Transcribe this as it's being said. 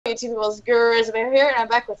YouTube people's Gurus Bear here, and I'm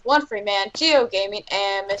back with one free man, Geo Gaming,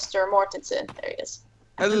 and TheMrMortensen. There he is.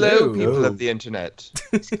 Hello, people of the internet.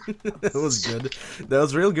 That was good. That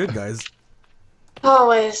was real good, guys.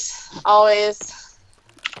 Always. Hello,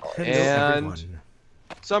 And everyone.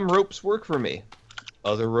 some ropes work for me.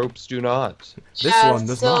 Other ropes do not. This one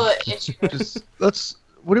does still not. an issue. Let's.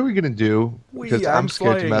 What are we gonna do? Because I'm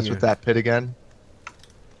scared to mess with that pit again.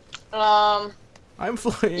 I'm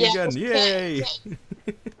flying yeah, again. Yay!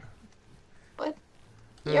 What?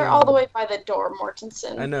 You're all the way by the door,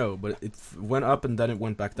 Mortensen. I know, but it went up and then it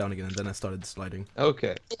went back down again, and then I started sliding.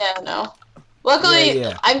 Okay. Yeah, no. Luckily,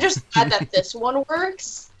 Yeah. I'm just glad that this one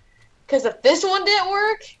works. Because if this one didn't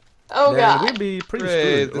work, oh yeah, god. we'd be pretty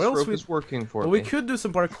Hooray, screwed. this Or else rope we, is working for well, me. we could do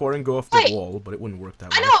some parkour and go off the Wait. wall, but it wouldn't work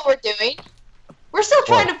that I well. know what we're doing. We're still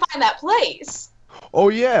trying to find that place. Oh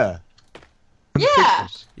yeah. Yeah.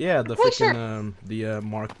 Yeah, the Well, sure. freaking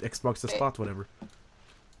marked Xbox the spot, whatever.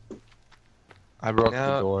 I broke the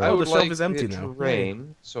Now, door. I Oh, would the shelf like is empty it to now.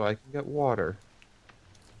 rain so I can get water.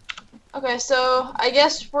 Okay, so I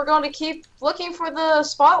guess we're going to keep looking for the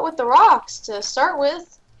spot with the rocks to start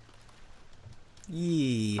with.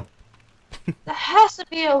 Yee. That has to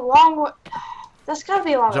be a long way. That's gotta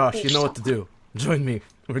be along the Josh, beach you know what to somewhere. do. Join me.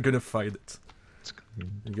 We're gonna find it.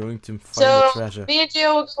 We're going to find So, the treasure. me and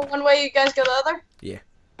Gio will go one way, you guys go the other? Seems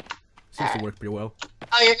to Alright. work pretty well.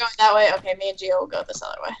 Oh, you're going that way? Okay, me and Gio will go this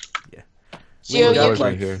other way. Yeah. Gio, got you was can...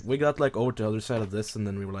 right here. We got like over to the other side of this, and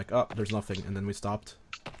then we were like, oh, there's nothing, and then we stopped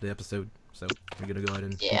the episode. So we're gonna go ahead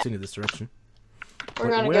and Yeah. continue this direction. We're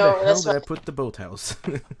Where gonna the go over hell this did way. I put the boathouse?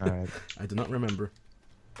 Alright. I do not remember.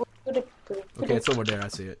 Okay, it's over there. I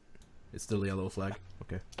see it. It's still the yellow flag.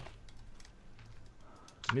 Okay.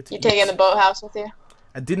 I need to You eat. taking the boathouse with you?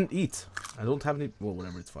 I didn't eat. I don't have any. Well,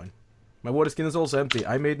 whatever. It's fine. My water skin is also empty.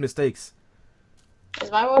 I made mistakes.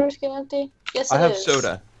 Is my water skin empty? Yes, it I have is.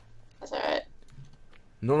 soda. That's alright.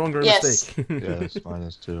 No longer a Yes. mistake. Yes, mine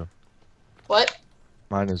is too. What?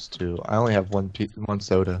 Mine is too. I only have one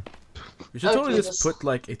soda. We should Oh, totally Jesus. just put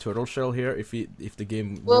like a turtle shell here. If the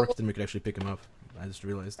game Well- worked, then we could actually pick him up. I just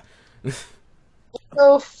realized.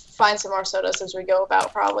 Go find some more sodas as we go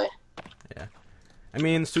about, probably. I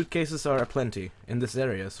mean, suitcases are aplenty in this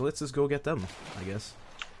area, so let's just go get them, I guess.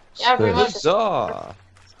 Yeah, pretty much. Huzzah!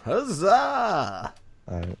 Huzzah!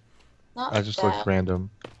 Alright. Not I just bad. looked random.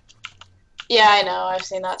 Yeah, I know. I've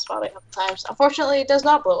seen that spot a couple times. Unfortunately, it does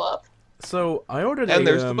not blow up. So I ordered And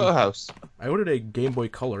there's a the boathouse. I ordered a Game Boy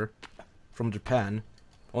Color from Japan,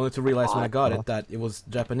 only to realize when I got it that it was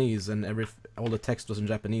Japanese and all the text was in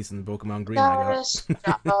Japanese in the Pokemon Green I got. Nice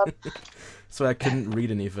job. So I couldn't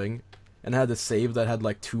read anything, and I had a save that had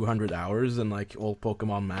like 200 hours and like all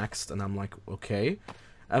Pokemon maxed, and I'm like, okay,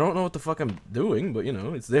 I don't know what the fuck I'm doing, but you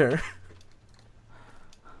know, it's there.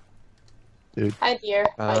 Dude. Hi, dear.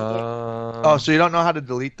 Hi, dear. Oh, so you don't know how to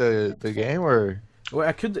delete the game, or? Well,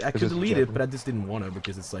 I could it's delete it, Japanese? but I just didn't want to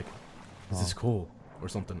because it's like, this Oh. is cool or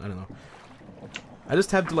something. I don't know. I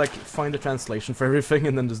just have to like find a translation for everything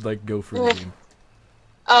and then just like go through the game.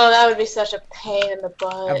 Oh, that would be such a pain in the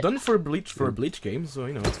butt. I've done it for a Bleach game, so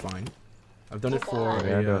you know it's fine. I've done it for Okay.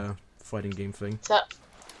 a Yeah, I know. fighting game thing. So,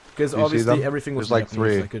 Because Do you see obviously them? everything was There's like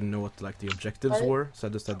Japanese, 3. I couldn't know what like the objectives What? were, so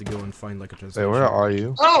I just had to go and find like a Wait, translation. where are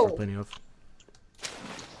you? There are oh, plenty of.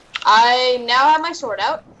 I now have my sword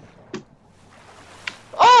out.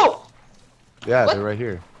 Oh, Yeah, What? they're right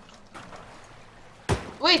here.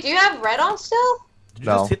 wait, do you have red on still? Did you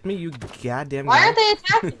No. just hit me, you goddamn Why guy? aren't they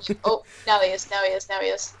attacking you? Oh, now he is. Now he is. Now he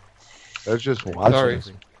is. They're just watching Sorry.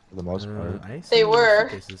 us for the most part. I see They no more were.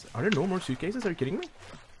 Suitcases. Are there no more suitcases? Are you kidding me?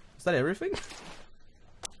 Is that everything?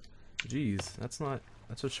 Jeez, that's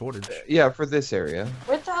a shortage. Yeah, for this area.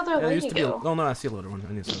 Where'd the other Yeah, there lady used to be. go? No, I see another one.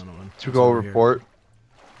 I need to see another one. To It's go over here. report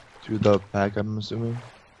to the back, I'm assuming.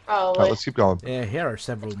 Probably. Alright, let's keep going. Yeah, here are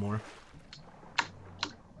several more.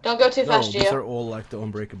 Don't go too No, fast, these Gio. are all like the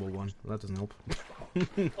unbreakable one. That doesn't help.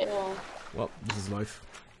 Yeah. Well, this is life.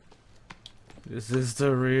 This is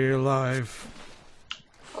the real life.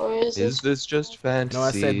 Or is Is this? this just fantasy? No,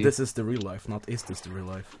 I said this is the real life, not is this the real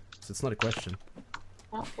life. So it's not a question.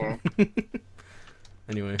 I don't care.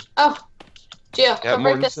 Anyway, Oh, Gio, Yeah, come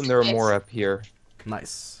break this. Mortensen, there are suitcase. more up here.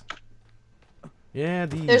 nice. Yeah,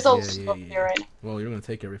 these. There's a yeah, lot yeah, up here right now. Well, you're gonna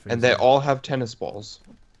take everything. And they so- all have tennis balls.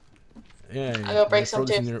 Yeah, yeah. I go break I some throw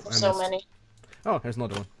this too. in your- There's I so missed. many. Oh, there's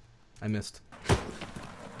another one. I missed.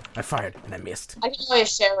 I fired and I missed. I can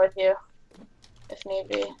always share with you, if need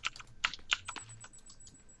be.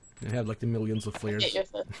 I have like the millions of flares Get your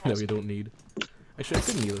foot. that we don't need. Actually, I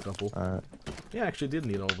could need a couple. Alright. Yeah, I actually did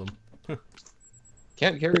need all of them.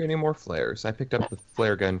 Can't carry any more flares. I picked up the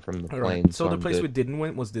flare gun from the plane. Alright, so the I'm place good. we didn't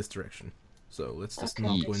went was this direction. So let's just Okay.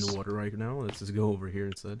 not go in the water right now. Let's just go over here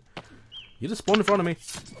instead. You just spawned in front of me.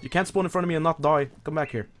 You can't spawn in front of me and not die. Come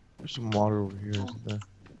back here. There's some water over here, isn't there?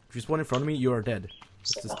 If you spawn in front of me, you are dead.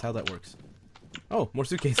 That's just how that works. Oh, more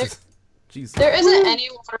suitcases. Jeez. There isn't any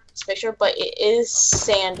water in this picture, but it is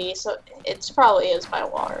sandy, so it probably is by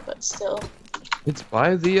water, but still. It's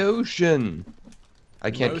by the ocean. I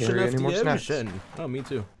can't Ocean carry of any the more snacks. ocean. Oh, me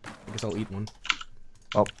too. I guess I'll eat one.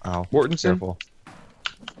 Oh, ow. Mortensen, Careful.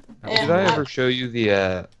 Yeah, did I ever show you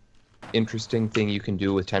the interesting thing you can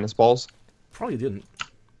do with tennis balls? Probably didn't.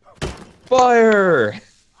 Fire!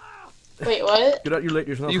 Wait, what? Get out your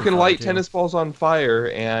yourself. You can light tennis balls on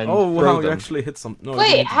fire and Oh throw wow! You them. actually hit some. No, Wait, you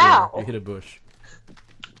didn't hit the how? door. You hit a bush.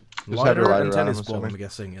 Just have Lighter your lighter and out, tennis I'm ball, I'm assuming.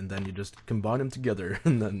 guessing, and then you just combine them together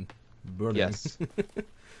and then burn Yes. them.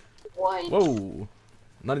 What? Whoa!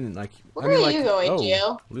 Not in like. Where I mean, are like, you going, oh,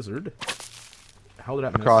 Gio? Lizard. How did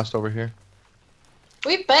that I miss? crossed over here.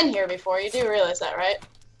 We've been here before. You do realize that, right?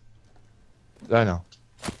 I know.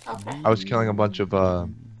 Okay. I was killing a bunch of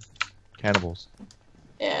cannibals.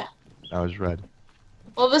 Yeah. I was red.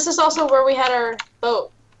 Well, this is also where we had our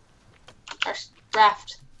boat. Our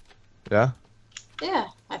raft. Yeah? Yeah,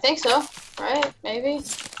 I think so. Right? Maybe?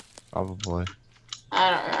 Probably. I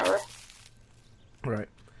don't remember. Right.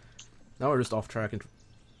 Now we're just off track and.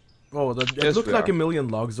 Oh, it Yes, looked we like are. a million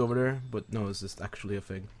logs over there, but no, it's just actually a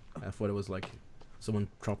thing. I thought it was like someone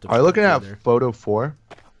dropped a. Are you looking tree at there. photo 4?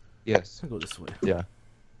 Yes. I'll go this way. Yeah.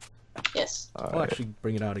 Yes. I'll actually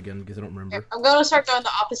bring it out again because I don't remember. I'm going to start going the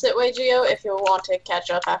opposite way, Gio, if you want to catch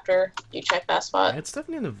up after you check that spot. It's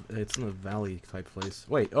definitely in a valley type place.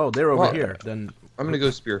 Wait, oh, they're over Well, here. Then I'm gonna go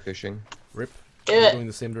spearfishing. rip. Do We're it. going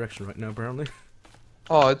the same direction right now, apparently.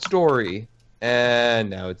 Oh, it's Dory. And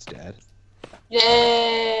now it's dead.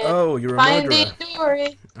 Yay! Oh, you're a Finding murderer.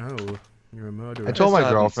 Dory. Oh, you're a murderer. I told I my still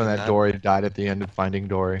haven't girlfriend seen that that. Dory died at the end of Finding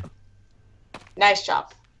Dory. Nice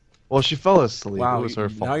job. Well, she fell asleep. Wow, It was her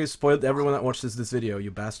now fault. you spoiled everyone that watches this video, you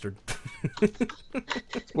bastard.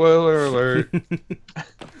 Spoiler alert.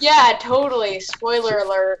 Yeah, totally. Spoiler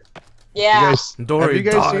alert. Yeah, You guys, Dory have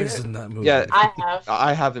you guys dies seen it? in that movie. Yeah. I have.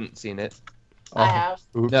 I haven't seen it. I have.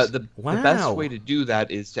 Oops. No, the best Wow. way to do that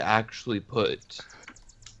is to actually put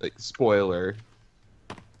like spoiler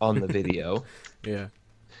on the video. Yeah.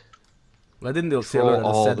 Well, I didn't say Troll alert, I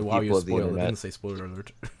all said the wow, you people of the spoiled. I internet. didn't say spoiler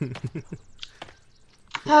alert.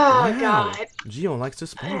 Oh, Wow. God. Gio likes to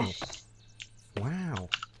spoil. Wow.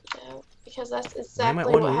 Yeah, because that's Why am I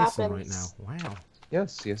exactly what on happens. Wilson right now? Wow.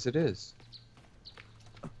 Yes, it is.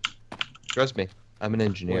 Trust me, I'm an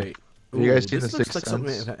engineer. Wait. Have you guys Ooh, seen this The looks Sixth like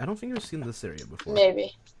something. Sense? I don't think I've seen this area before.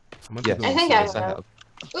 Maybe. I might be Yes, going I think to I see it. have.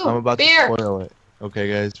 Ooh, I'm about beer. to spoil it. Okay,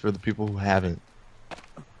 guys, for the people who haven't.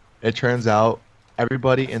 It turns out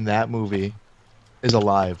everybody in that movie is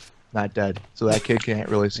alive, not dead. So that kid can't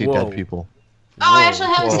really see Whoa. dead people. Oh, I Whoa. actually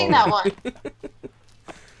haven't Whoa. seen that one.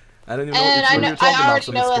 I don't even know And which I one know you're talking I already about,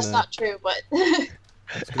 so know it's that's gonna- not true, but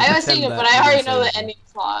it's gonna I haven't seen it, pretend but that I you already didn't know say the anything. ending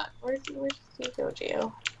plot. Where did you go,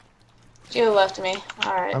 Gio? Gio left me.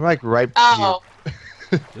 Alright. I'm like right Oh,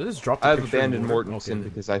 Did I just drop the I've picture abandoned in the water? Mortensen Okay.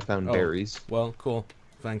 because I found Oh. berries. Well, cool.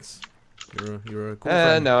 Thanks. You're a cool And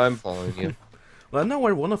friend. now I'm following you. Well, I know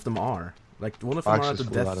where one of them are. Like one of them are at Actually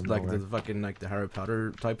the flew out death, of like the nowhere. fucking like the Harry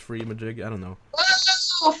Potter type free majig. I don't know.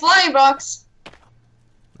 Whoa, flying box.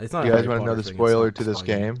 It's not. You a guys Harry want to know Potter the thing, it's spoiler not to this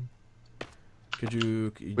flying. game? Could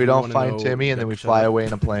you? We don't find Timmy and then we fly away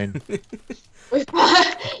in a plane. We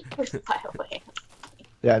fly away.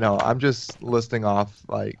 Yeah, no, I'm just listing off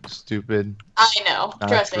like stupid. I know. Not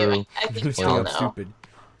Trust me. true. I think we Straight all up know. stupid.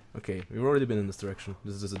 Okay, we've already been in this direction.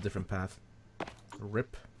 This is a different path.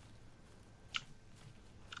 Rip.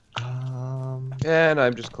 And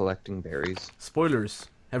I'm just collecting berries. Spoilers.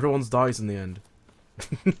 Everyone's dies in the end.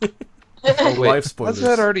 Oh, wait, Life spoilers. has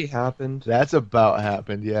that already happened? That's about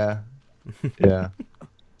happened, yeah. Yeah.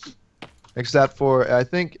 Except for, I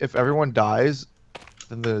think if everyone dies,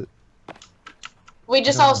 then the. We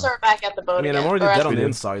just No. all start back at the boat I mean, again. I'm already or at dead on we the do.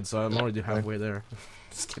 inside, so I'm already halfway there.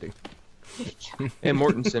 Just kidding. Hey,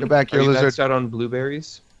 Mortensen, Go back, are you you lizard. maxed out on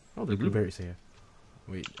blueberries? Oh, the blueberries here.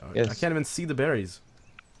 Wait, I Yes. can't even see the berries.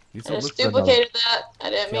 These I don't just look duplicated that. I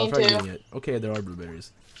didn't Okay, I'll mean try to. doing it. Okay, there are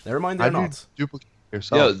blueberries. Never mind, How they're do you not. duplicate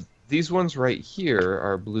yourself? Yeah, these ones right here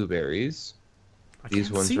are blueberries. I These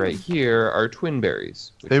can't ones see right them. here are twin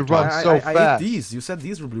berries. which They are run top. so I fast. ate these. You said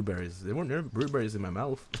these were blueberries. They weren't there blueberries in my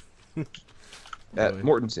mouth. Anyway,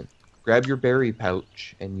 Mortensen, grab your berry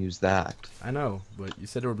pouch and use that. I know, but you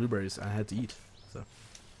said there were blueberries. I had to eat. So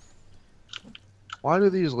Why do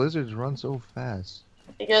these lizards run so fast?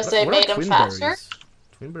 Because they What are made them twin faster. berries?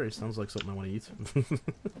 Twin berries sounds like something I want to eat.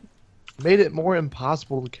 Made it more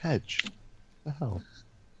impossible to catch. What the hell?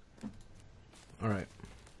 Alright.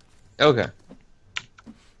 Okay.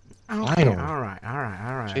 Finally.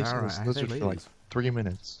 Alright. Chasing this lizard for like 3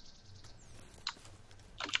 minutes.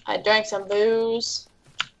 I drank some booze.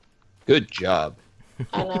 Good job.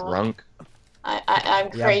 I know. Drunk. I'm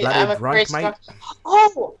Yeah, crazy. bloody I'm a drunk, crazy mate. drunk.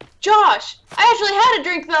 Oh, Josh! I actually had a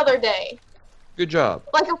drink the other day. Good job.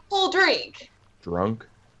 Like a full drink. Drunk.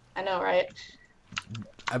 I know, right?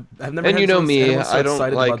 I've never And had you know someone- me, anyone so I don't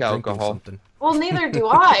excited like about drinking alcohol. something. Well, neither do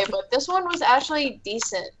I, but this one was actually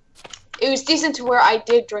decent. It was decent to where I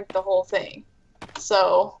did drink the whole thing.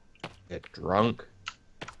 So, Get drunk.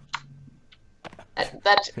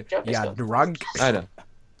 that joke is Yeah, so, drunk. I know.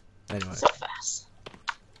 Anyway, so fast.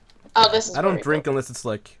 Oh, this is I don't very drink cool. unless it's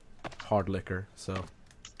like hard liquor, so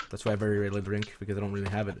that's why I very rarely drink because I don't really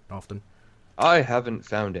have it often. I haven't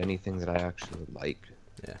found anything that I actually like.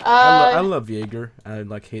 Yeah, Uh, I love Jaeger. I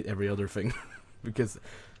like hate every other thing because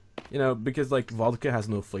because like vodka has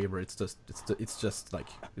no flavor. It's just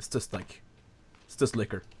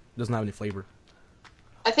liquor. It doesn't have any flavor.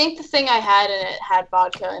 I think the thing I had in it had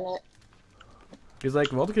vodka in it. Because like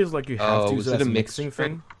vodka is like you have to use was it it as a a mixed mixing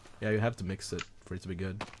drink? thing. Yeah, you have to mix it for it to be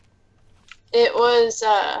good. It was,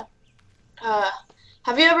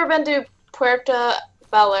 have you ever been to Puerto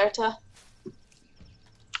Vallarta?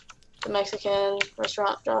 The Mexican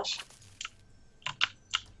restaurant, Josh?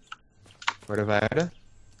 Puerto Vallarta?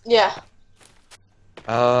 Yeah.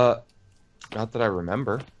 Not that I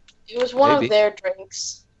remember. It was one Maybe. of their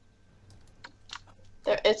drinks.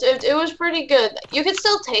 It was pretty good. You could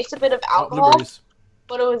still taste a bit of Oh, alcohol, blueberries.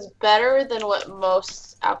 but it was better than what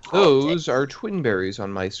most alcohol Those are twin berries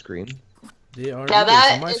on my screen. They are Yeah, blueberries on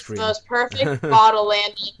that my is screen. the most perfect bottle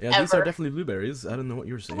landing Yeah, ever. these are definitely blueberries. I don't know what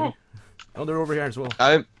you're seeing. Oh, they're over here as well.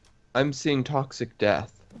 I'm seeing toxic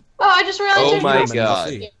death. Oh, I just realized Oh there's my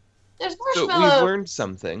marshmallows. god. There's So marshmallows. we've learned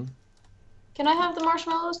something. Can I have the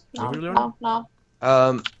marshmallows? No, Have we no,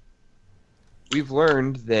 no. We've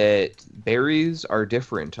learned that berries are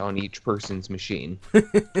different on each person's machine.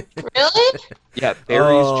 Really? Yeah,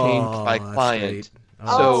 berries Oh, changed by that's client. great.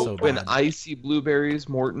 Oh, So that's when bad. I see blueberries,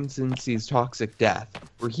 Mortensen sees toxic death.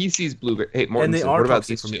 Or he sees blueberry. Hey, Mortensen, And they are what about toxic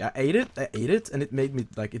these for two? me. I ate it, and it made me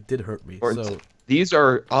like it did hurt me. Mortensen, So these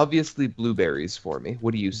are obviously blueberries for me.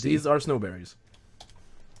 What do you see? these are snowberries.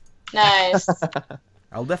 Nice.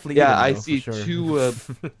 I'll definitely Yeah, eat them, I though, for see sure.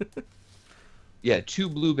 two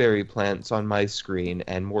blueberry plants on my screen,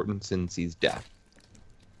 and Mortensen sees death.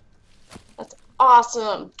 That's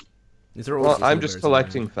awesome. These are Well, also I'm just snowberries,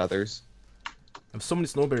 collecting man. feathers. I have so many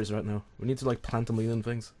snowberries right now. We need to like plant them in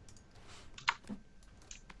things.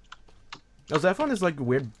 Oh, that one is like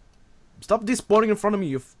weird. Stop despawning in front of me,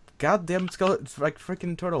 you goddamn skeleton, like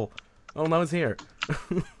freaking turtle. Oh, now it's here.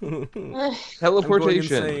 I'm going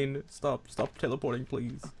Teleportation. insane. Stop teleporting,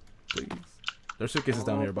 please. Please. There's suitcases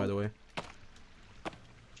down here, by the way.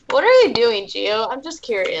 What are you doing, Gio? I'm just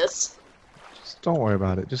curious. Just don't worry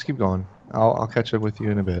about it. Just keep going. I'll catch up with you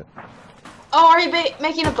in a bit. Oh, are you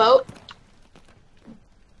making a boat?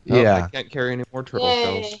 Oh, I Yeah, can't carry any more turtle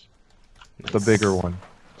Yay. shells. the bigger one.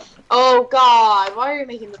 Oh God, why are you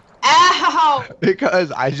making the? Ow!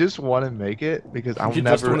 Because I just want to make it because I've You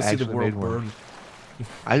just never want to see the actually world made one. burn.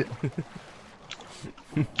 I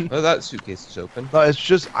Oh, that suitcase is open. no, it's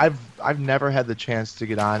just I've never had the chance to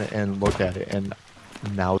get on it and look at it, and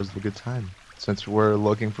now is the good time since we're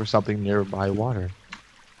looking for something nearby water.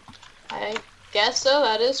 I guess so.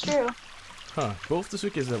 That is true. Huh. Both the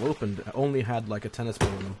suitcases that opened only had like a tennis ball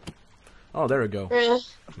in them. Oh, there we go. Really?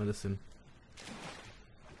 Medicine.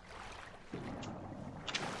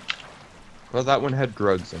 Well, that one had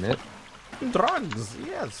drugs in it. Drugs,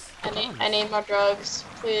 yes. I need more drugs,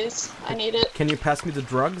 please. I need it. Can you pass me the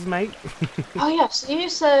drugs, mate? Oh yeah. So you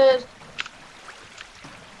said.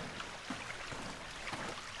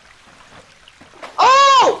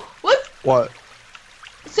 Oh! What? What?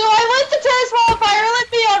 So I lit the tennis ball on fire. It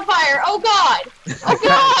lit me on fire. Oh God! Oh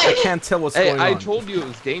I God! can't tell what's Hey, going on. I told you it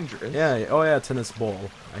was dangerous. Yeah. Oh yeah, tennis ball.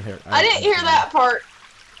 I heard. I didn't hear that part.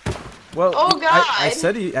 Well, Oh, I God.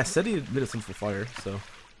 said he lit us on fire. So,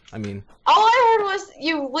 I mean, All I heard was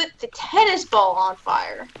you lit the tennis ball on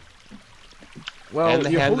fire. well, And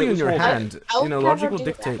the you're hand holding that in your was holding hand. I would You know, never logic will do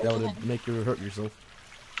dictate that that would again. make you hurt yourself.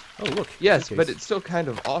 Oh look. Yes, suitcase. but it's still kind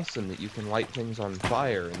of awesome that you can light things on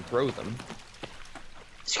fire and throw them.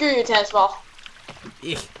 Screw your tennis ball.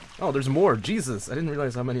 Eek. Oh, there's more. Jesus, I didn't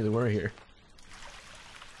realize how many there were here.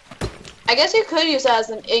 I guess you could use that as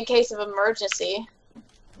an in case of emergency.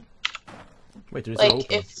 Wait, there's Like, no open.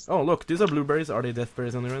 if- Oh look, these are blueberries. Are they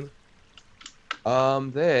deathberries on their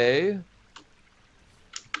end? They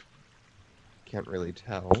can't really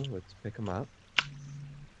tell. Let's pick them up.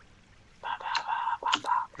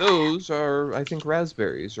 Those are, I think,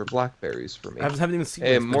 raspberries or blackberries for me. I haven't even seen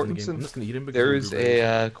Hey, those in the game. Mortensen, I'm just gonna eat him because There's they're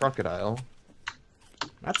blueberries. a crocodile.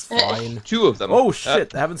 That's fine. 2 of them. Oh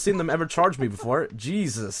shit! I haven't seen them ever charge me before.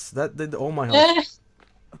 Jesus, that did all my health.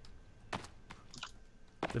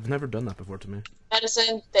 They've never done that before to me.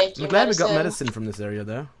 Medicine, thank you. I'm glad we got medicine from this area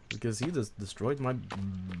though, because he just destroyed my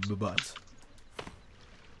butt.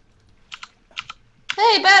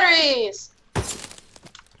 Hey, batteries!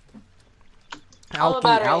 All the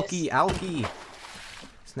Alky, batteries. alky,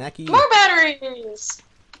 snacky. More batteries!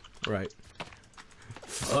 Right.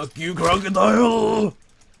 Fuck you, crocodile!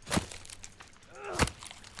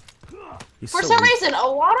 He's For so some weak. reason, a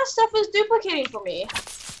lot of stuff is duplicating for me.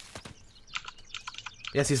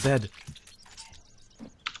 Yes, he's dead.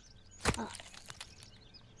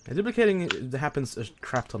 And duplicating happens a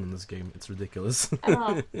crap ton in this game. It's ridiculous. I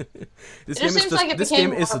don't know. This It game just is seems like it this became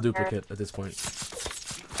game is more a duplicate at this point.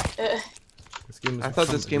 This game is I thought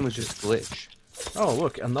become this a game was duplicate. just glitch. Oh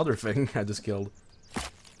look, another thing I just killed.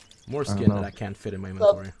 More don't skin know. that I can't fit in my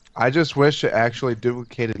inventory. I just wish it actually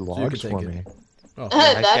duplicated you logs can for take it. me. Oh, I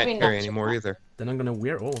That'd can't be carry nice. anymore either. then I'm gonna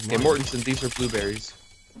wear. Oh, Hey, mine. Mortensen, these are blueberries.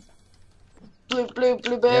 Blueberries.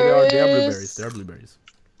 Yeah, they are blueberries. They are blueberries.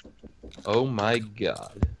 Oh my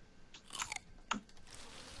god.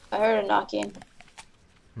 I heard a knocking.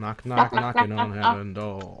 Knock, Knock, knock, knock, knocking knock, on knock. heaven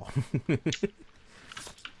door.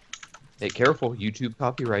 Hey, careful, YouTube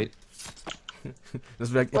copyright.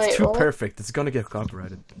 It's like, it's Wait, too what? perfect. It's gonna get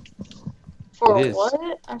copyrighted. For It is.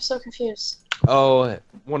 what? I'm so confused. Oh,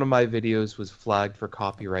 one of my videos was flagged for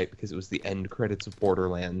copyright because it was the end credits of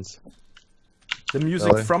Borderlands. The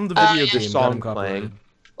music Really? from the video yeah. game got Song him copyrighted. playing.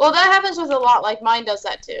 Well, that happens with a lot. Like, mine does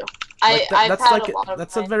that too. Like, I've that's had like a lot of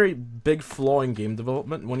that's a mine. very big flaw in game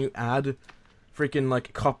development when you add freaking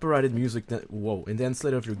like copyrighted music that in the end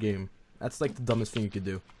slate of your game. That's like the dumbest thing you could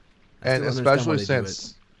do. I And still understand why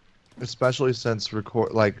especially since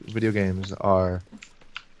record like video games are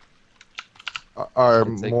It's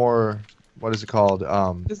like- more, what is it called,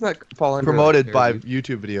 Doesn't that fall under promoted fair by use?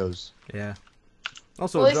 YouTube videos. Yeah.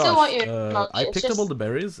 Also, Well, they still want Josh, you to promote I it, it's picked up all just- the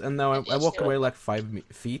berries, and now I it's walk true. away like 5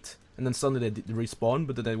 feet, and then suddenly they respawn,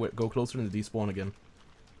 but then they go closer and they despawn again.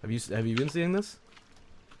 Have you been seeing this?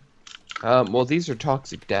 Well, these are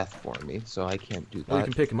toxic death for me, so I can't do Well, you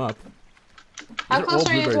that. can pick them up. How These are close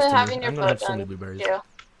all are you to blueberries me. having your I'm gonna have boat so many done? blueberries. Yeah.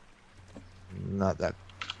 Not that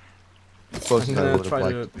close I'm as I gonna would try have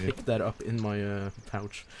to liked to be. pick that up in my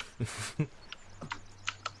pouch.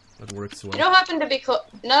 That works well. You don't happen to be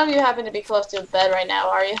none of you happen to be close to bed right now,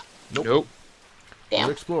 are you? Nope. Damn.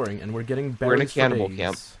 We're exploring, and we're getting We're in a berries for cannibal days.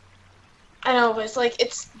 camp. I know, but it's like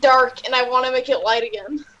it's dark, and I want to make it light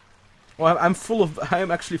again. Well, I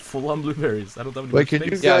am actually full on blueberries. I don't have any Wait, more can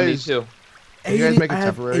you space. Yeah, me guys- too. Can you guys make a I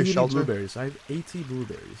have temporary 80 shelter? blueberries. I have 80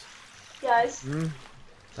 blueberries. Guys,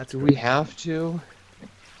 That's Do great. we have to?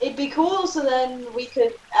 it'd be cool, so then we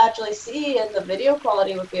could actually see, and the video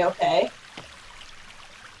quality would be okay.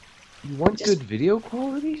 You want Just- good video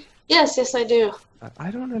quality? Yes, yes, I do.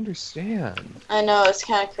 I don't understand. I know it's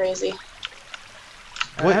kind of crazy.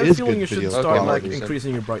 What I have a is feeling good you should video start like quality?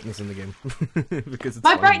 increasing your brightness in the game because it's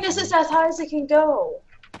My fine brightness for is me. as high as it can go.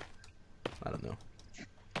 I don't know.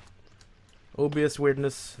 OBS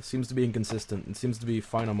weirdness seems to be inconsistent. It seems to be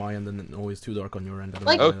fine on my end and then always too dark on your end. I don't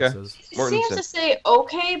Like- know what that Okay. says. It Mortensen. seems to say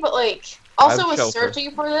okay, but like also I have with shelter.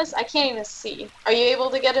 searching for this, I can't even see. Are you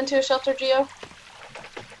able to get into a shelter, Geo?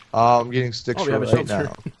 I'm getting sticks Oh, we have a right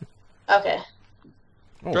shelter. now. Okay.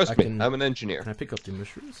 Oh, Trust I me, can, I'm an engineer. Can I pick up the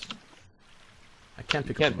mushrooms? I can't You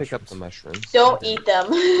pick can't up the pick up the mushrooms. mushrooms. Don't eat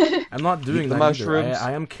them. I'm not doing the that mushrooms. either.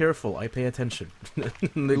 I am careful. I pay attention.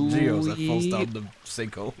 The Geos that falls down the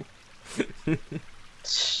sinkhole.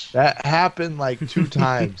 That happened like 2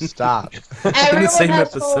 times. Stop. Everyone same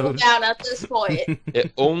has fallen episode. down at this point.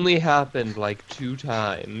 It only happened like 2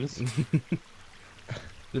 times.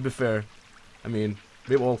 To be fair, I mean,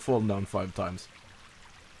 we've all fallen down 5 times.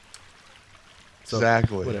 So,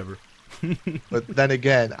 Exactly. whatever. But then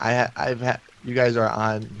again, I've had you guys are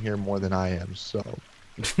on here more than I am, so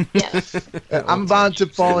Yeah. I'm bound to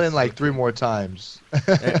fall in like 3 more times.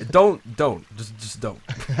 Don't. Just don't.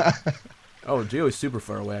 Oh, Geo is super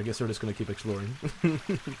far away. I guess we're just gonna keep exploring.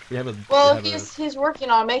 we have a. Well, we have he's working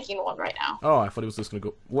on making one right now. Oh, I thought he was just gonna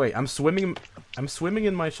go. Wait, I'm swimming. I'm swimming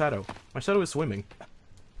in my shadow. My shadow is swimming.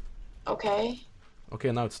 Okay.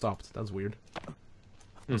 Okay, now it stopped. That's weird. I'm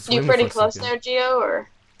You swimming pretty for a close second. there, Geo, or?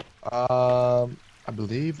 I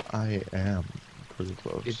believe I am pretty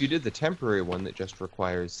close. If you did the temporary one that just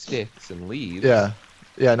requires sticks and leaves. Yeah.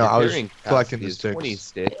 Yeah, no, your I was carrying collecting capacity the is sticks. 20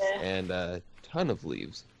 sticks Yeah. and a ton of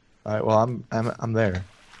leaves. Alright, well I'm there.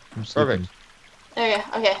 I'm sleeping. Perfect. There you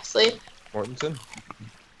go. Okay, sleep. Mortensen?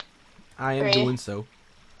 I am 3. doing so.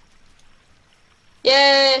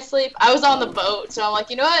 Yay, sleep. I was on the boat, so I'm like,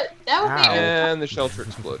 you know what? That would be Ow. And the shelter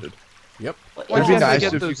exploded. Yep. It'd be Yeah. nice Get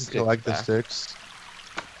if you those could collect the sticks sticks.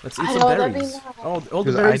 Let's eat I some know, that'd be berries. nice. All the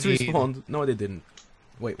 'Cause berries I need- respawned. No, they didn't.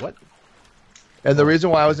 Wait, what? And the reason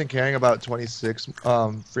why I wasn't caring about 26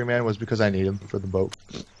 Freeman was because I need him for the boat.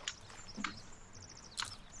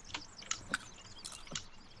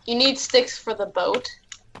 You need sticks for the boat.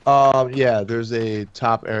 Yeah, there's a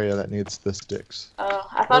top area that needs the sticks. Oh,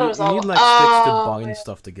 I thought Well, it was you all. need like sticks to Oh, bind yeah.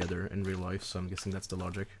 stuff together in real life, so I'm guessing that's the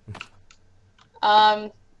logic.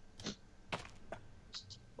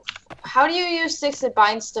 How do you use sticks to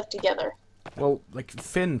bind stuff together? Well, like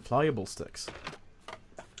thin, pliable sticks.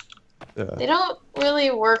 They don't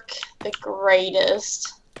really work the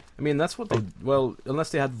greatest. I mean, that's what they. Well, unless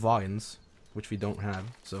they had vines, which we don't have.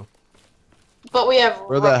 So But we have.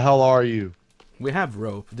 Where the hell are you? we have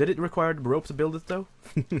rope. Did it require the rope to build it though?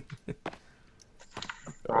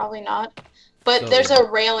 Probably not. But So- there's a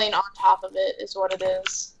railing on top of it, is what it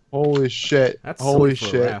is. Holy shit. That's Holy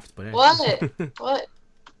silly for a shit. raft, but yeah. What? What?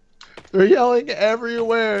 They're yelling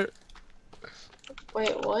everywhere.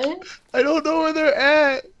 Wait, what? I don't know where they're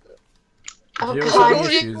at. Oh Geo's god,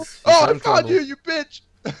 having Gio. issues. Oh, He's I having found trouble. you, you bitch.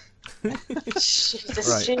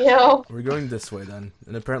 Jesus, Right. Gio. We're going this way then,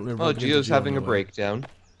 and apparently we're Oh, bumping into Gio's Geo having a on the way. breakdown.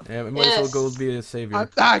 Yeah, we might as well Yes. go be a savior. I'm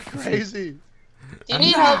not crazy. Do you I'm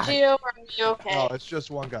need help, not. Gio, or are you okay? No, it's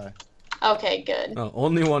just one guy. Okay, good. Oh,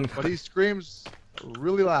 only one. But he screams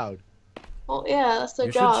really loud. Well, yeah, that's their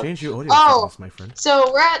You job. should change your audio Oh. settings, my friend.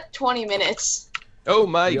 So we're at 20 minutes. Oh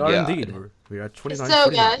my We are god. indeed. We are at 29. So,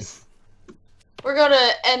 49. guys, we're going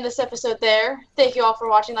to end this episode there. Thank you all for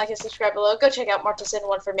watching. Like and subscribe below. Go check out Mortensen,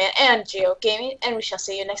 One for Man, and Geo Gaming, and we shall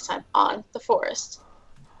see you next time on The Forest.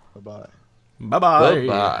 Bye-bye. Bye bye.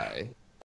 Bye-bye.